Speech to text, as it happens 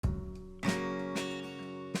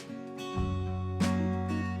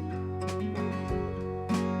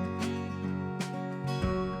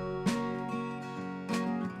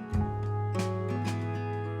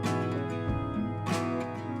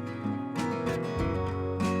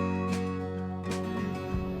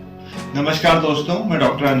नमस्कार दोस्तों, मैं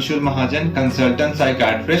डॉक्टर अंशुल महाजन, कंसल्टेंट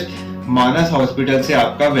साइकियाट्रिस्ट, मानस हॉस्पिटल से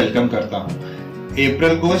आपका वेलकम करता हूं।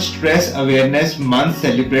 अप्रैल को स्ट्रेस अवेयरनेस मंथ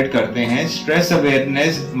सेलिब्रेट करते हैं। स्ट्रेस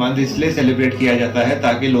अवेयरनेस मंथ इसलिए सेलिब्रेट किया जाता है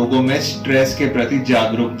ताकि लोगों में स्ट्रेस के प्रति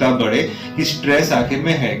जागरूकता बढ़े कि स्ट्रेस आखिर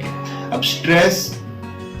में है क्या। अब स्ट्रेस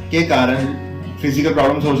के कारण फिजिकल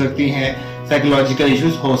प्रॉब्लम्स हो सकती हैं, साइकोलॉजिकल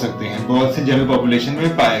इश्यूज हो सकते हैं, बहुत से जनरल पॉपुलेशन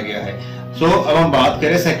में पाया गया है। अब हम बात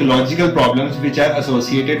करें psychological problems which are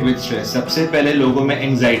associated with stress. सबसे पहले लोगों में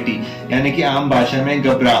एंजाइटी यानी कि आम भाषा में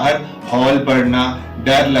घबराहट, हौल पड़ना,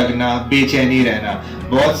 डर लगना, बेचैनी रहना।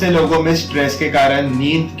 बहुत से लोगों में स्ट्रेस के कारण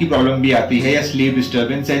नींद की प्रॉब्लम भी आती है या स्लीप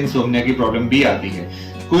डिस्टर्बेंस या इंसोम्निया की प्रॉब्लम भी आती है।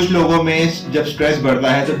 कुछ लोगों में जब स्ट्रेस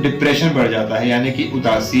बढ़ता है तो डिप्रेशन बढ़ जाता है यानी कि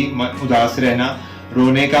उदास रहना,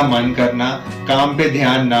 रोने का मन करना, काम पे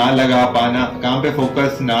ध्यान ना लगा पाना, काम पे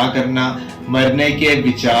फोकस ना करना, मरने के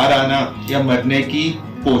विचार आना या मरने की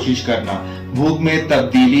कोशिश करना, भूख में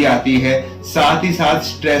तब्दीली आती है। साथ ही साथ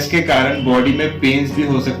स्ट्रेस के कारण बॉडी में पेन्स भी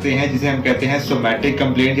हो सकते हैं जिसे हम कहते हैं सोमैटिक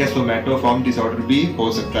कंप्लेंट या सोमैटोफॉर्म डिसऑर्डर भी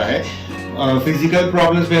हो सकता है। फिजिकल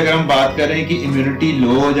प्रॉब्लम्स में अगर हम बात करें कि इम्यूनिटी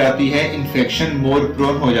लो हो जाती है, इन्फेक्शन मोर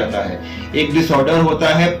प्रोन हो जाता है। एक डिसऑर्डर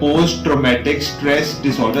होता है पोस्ट ट्रॉमेटिक स्ट्रेस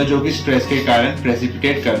डिसऑर्डर जो कि स्ट्रेस के कारण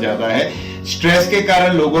प्रेसिपिटेट कर जाता है। स्ट्रेस के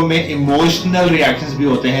कारण लोगों में इमोशनल रिएक्शंस भी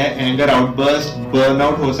होते हैं, एंगर आउटबर्स्ट,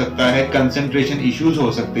 बर्नआउट हो सकता है, कंसंट्रेशन इश्यूज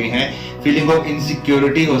हो सकते हैं, फीलिंग ऑफ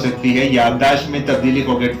इनसिक्योरिटी हो सकती है, याददाश्त में तब्दीली,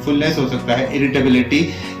 फॉरगेटफुलनेस हो सकता है, इरिटेबिलिटी,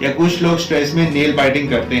 या कुछ लोग स्ट्रेस में नेल बाइटिंग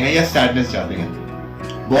करते हैं या सैडनेस चाहते हैं।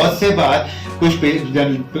 बहुत से बार कुछ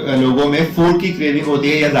लोगों में फूड की क्रेविंग होती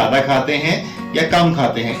है, या ज्यादा खाते हैं या कम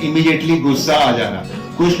खाते हैं, इमीडिएटली गुस्सा आ जाना।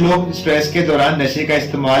 कुछ लोग स्ट्रेस के दौरान नशे का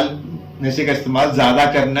इस्तेमाल ज्यादा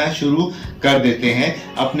करना शुरू कर देते हैं,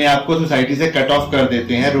 अपने आप को सोसाइटी से कट ऑफ कर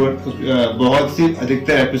देते हैं। बहुत सी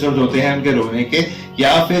अधिकतर एपिसोड होते हैं उनके रोने के,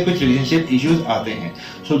 या फिर कुछ रिलेशनशिप इश्यूज आते हैं।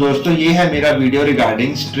 दोस्तों, ये है मेरा वीडियो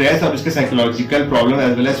रिगार्डिंग स्ट्रेस और इसके psychological problem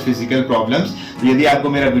as well as physical problems. यदि आपको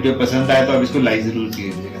मेरा वीडियो पसंद आए तो आप इसको लाइक जरूर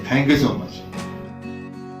कीजिएगा। Thank you so much.